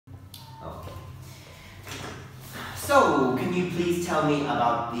So, can you please tell me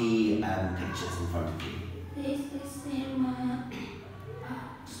about the pictures in front of you? This is in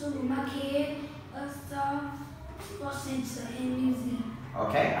supermarket, a store, sports center, and museum.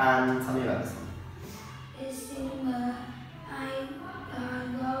 Okay, and tell me about this one. It's in I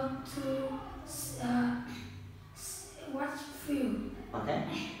go to watch film. Okay.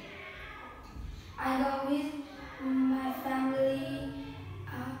 I go with my family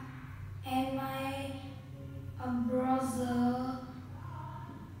and my brother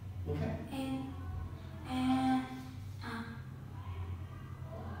Okay. and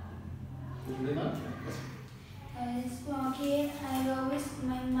Can you move on? small kid. I go with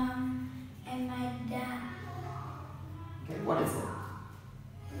my mom and my dad. Okay, what is it?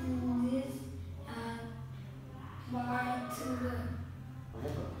 This boy to the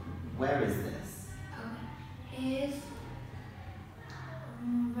Where is this? is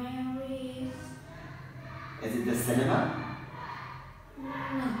very Is it the cinema? no.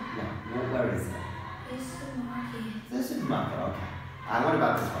 No. Where is it? It's supermarket. The supermarket, okay. And what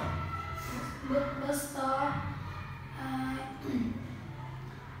about this one? The store.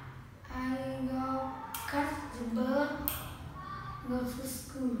 I go catch the bird. Go to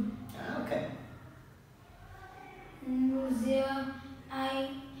school. Okay. Museum. I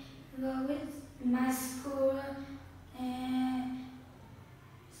go with my school and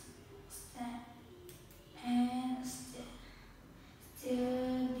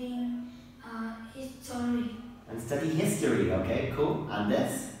studying history. And study history, okay, cool. And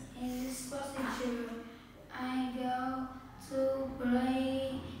this? In the sports teacher, I go to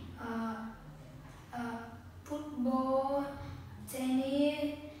play football,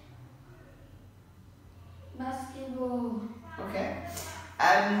 tennis, basketball. Okay.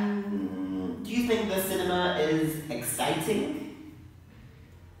 Do you think the cinema is exciting?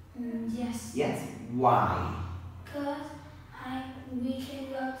 Yes. Yes. Why? Because we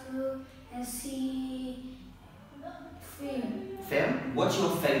can go to and see film. Film? What's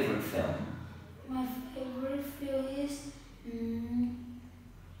your favorite film? My favorite film is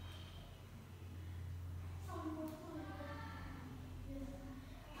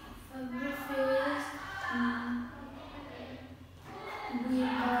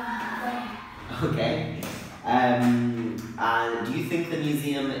Okay. And do you think the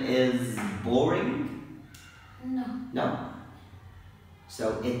museum is boring? No. No.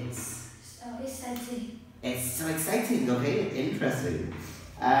 So it's So exciting. so exciting. Okay, interesting.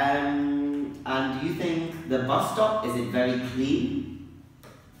 And do you think the bus stop is it very clean?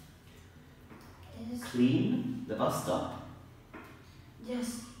 Yes. Clean, the bus stop.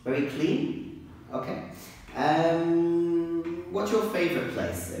 Yes. Very clean. Okay. What's your favorite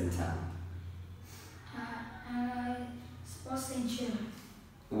place in town? Sports center.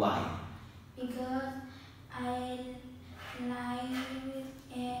 Why? Because I like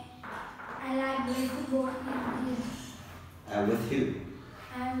playing football With who?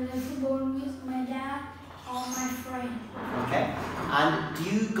 I play football with my dad or my friend. Okay. And do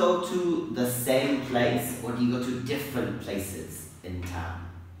you go to the same place or do you go to different places in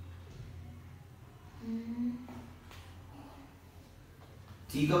town?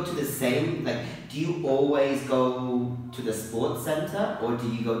 Do you go to the same, do you always go to the sports center or do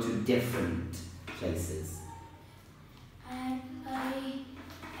you go to different places? I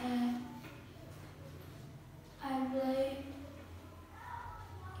play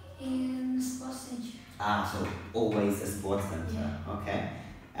in sports center. So always a sports center, Yeah. okay.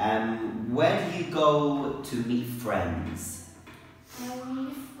 Where do you go to meet friends? I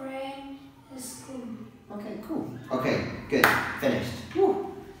only friend in school. Okay, cool. Okay, good. Finished.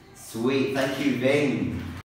 Woo. Sweet. Thank you, Vinh.